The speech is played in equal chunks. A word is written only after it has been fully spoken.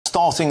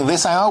Starting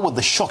this hour with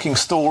the shocking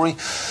story.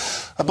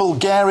 A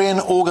Bulgarian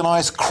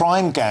organised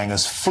crime gang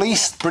has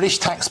fleeced British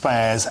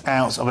taxpayers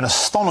out of an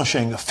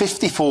astonishing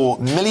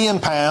 £54 million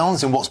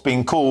in what's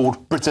been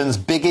called Britain's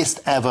biggest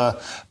ever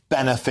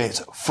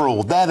benefit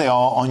fraud. There they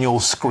are on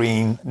your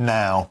screen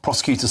now.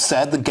 Prosecutors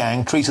said the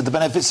gang treated the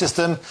benefit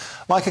system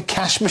like a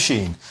cash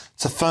machine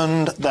to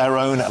fund their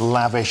own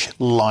lavish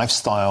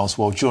lifestyles.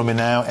 Well, joining me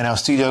now in our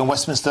studio in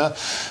Westminster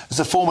is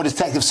the former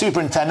Detective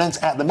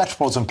Superintendent at the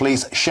Metropolitan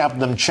Police,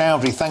 Shabnam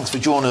Chaudri. Thanks for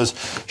joining us,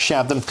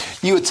 Shabnam.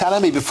 You were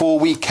telling me before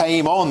we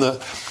came on that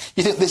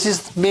you think this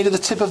is merely the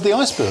tip of the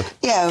iceberg.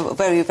 Yeah,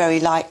 very, very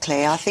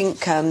likely. I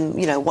think,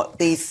 you know, what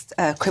these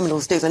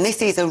criminals do, and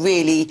this is a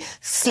really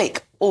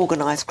slick,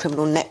 organised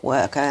criminal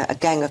network, a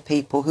gang of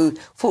people who,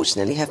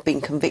 fortunately, have been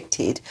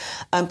convicted.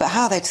 But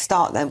how they'd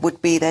start them would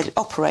be they'd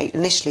operate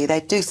initially,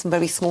 they'd do some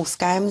very small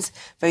scams,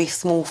 very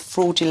small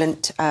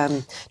fraudulent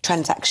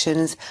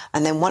transactions,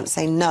 and then once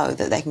they know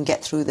that they can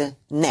get through the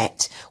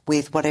net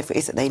with whatever it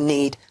is that they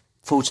need,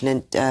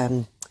 fraudulent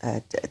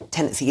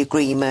tenancy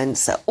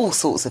agreements, all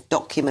sorts of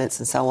documents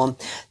and so on,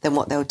 then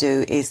what they'll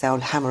do is they'll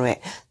hammer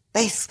it.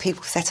 These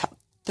people set up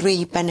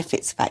 3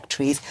 benefits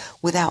factories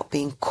without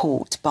being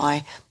caught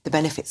by the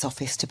benefits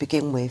office to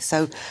begin with.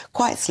 So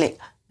quite slick.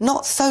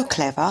 Not so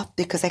clever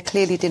because they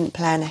clearly didn't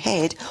plan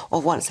ahead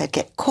of once they'd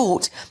get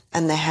caught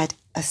and they had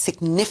a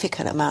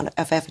significant amount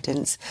of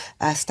evidence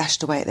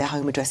stashed away at their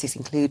home addresses,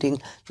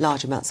 including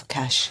large amounts of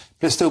cash.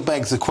 It still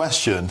begs the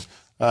question,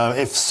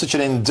 if such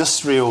an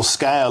industrial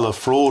scale of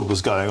fraud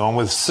was going on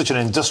with such an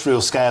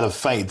industrial scale of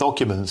fake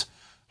documents,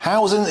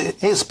 how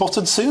wasn't it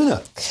spotted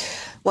sooner?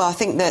 Well, I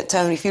think that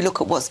if you look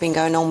at what's been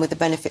going on with the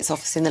Benefits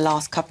Office in the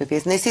last couple of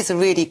years, and this is a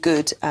really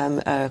good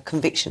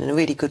conviction and a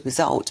really good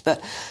result,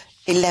 but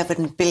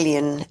 11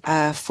 billion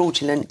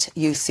fraudulent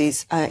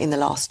uses in the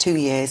last 2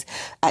 years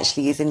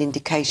actually is an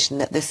indication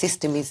that the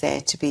system is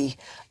there to be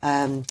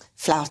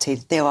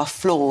flouted. There are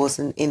flaws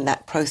in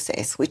that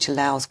process which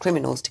allows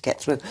criminals to get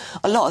through.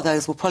 A lot of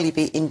those will probably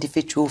be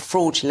individual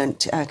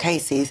fraudulent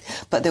cases,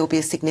 but there will be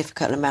a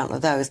significant amount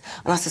of those.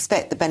 And I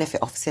suspect the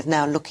Benefit Office is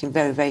now looking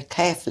very, very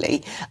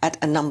carefully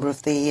at a number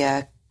of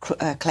the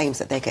claims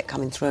that they get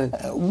coming through.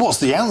 What's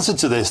the answer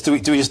to this? Do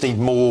we just need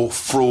more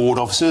fraud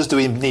officers? Do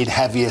we need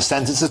heavier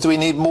sentences? Do we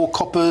need more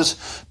coppers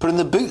putting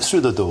the boots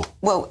through the door?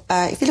 Well,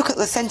 if you look at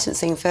the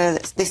sentencing for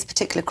this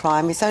particular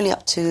crime, it's only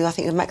up to, I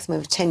think, a maximum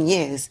of 10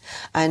 years.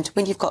 And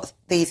when you've got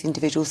these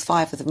individuals,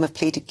 5 of them have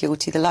pleaded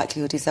guilty, the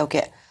likelihood is they'll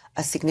get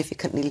a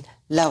significantly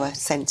lower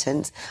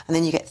sentence, and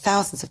then you get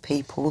thousands of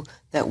people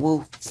that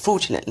will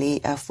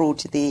fraudulently fraud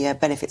the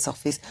benefits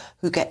office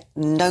who get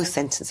no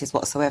sentences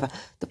whatsoever.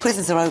 The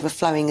prisons are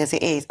overflowing as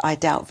it is. I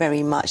doubt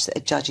very much that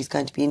a judge is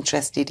going to be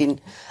interested in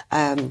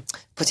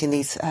putting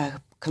these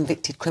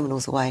convicted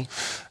criminals away.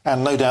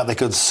 And no doubt they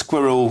could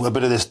squirrel a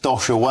bit of this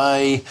dosh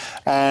away,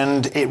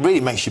 and it really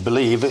makes you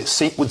believe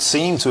it would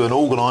seem to an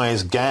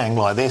organised gang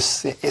like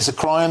this, it's a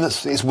crime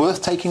it's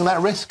worth taking that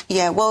risk.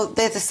 Yeah, well,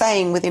 there's a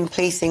saying within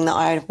policing that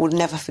I will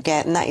never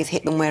forget, and that is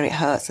hit them where it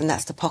hurts, and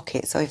that's the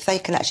pocket. So if they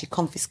can actually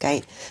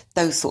confiscate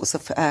those sorts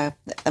of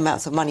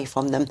amounts of money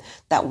from them,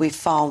 that will be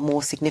far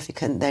more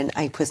significant than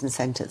a prison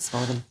sentence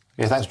for them.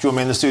 Yeah, thanks for joining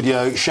me in the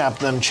studio,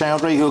 Shabnam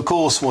Chaudri, who, of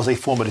course, was a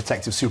former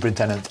Detective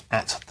Superintendent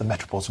at the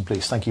Metropolitan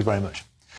Police. Thank you very much.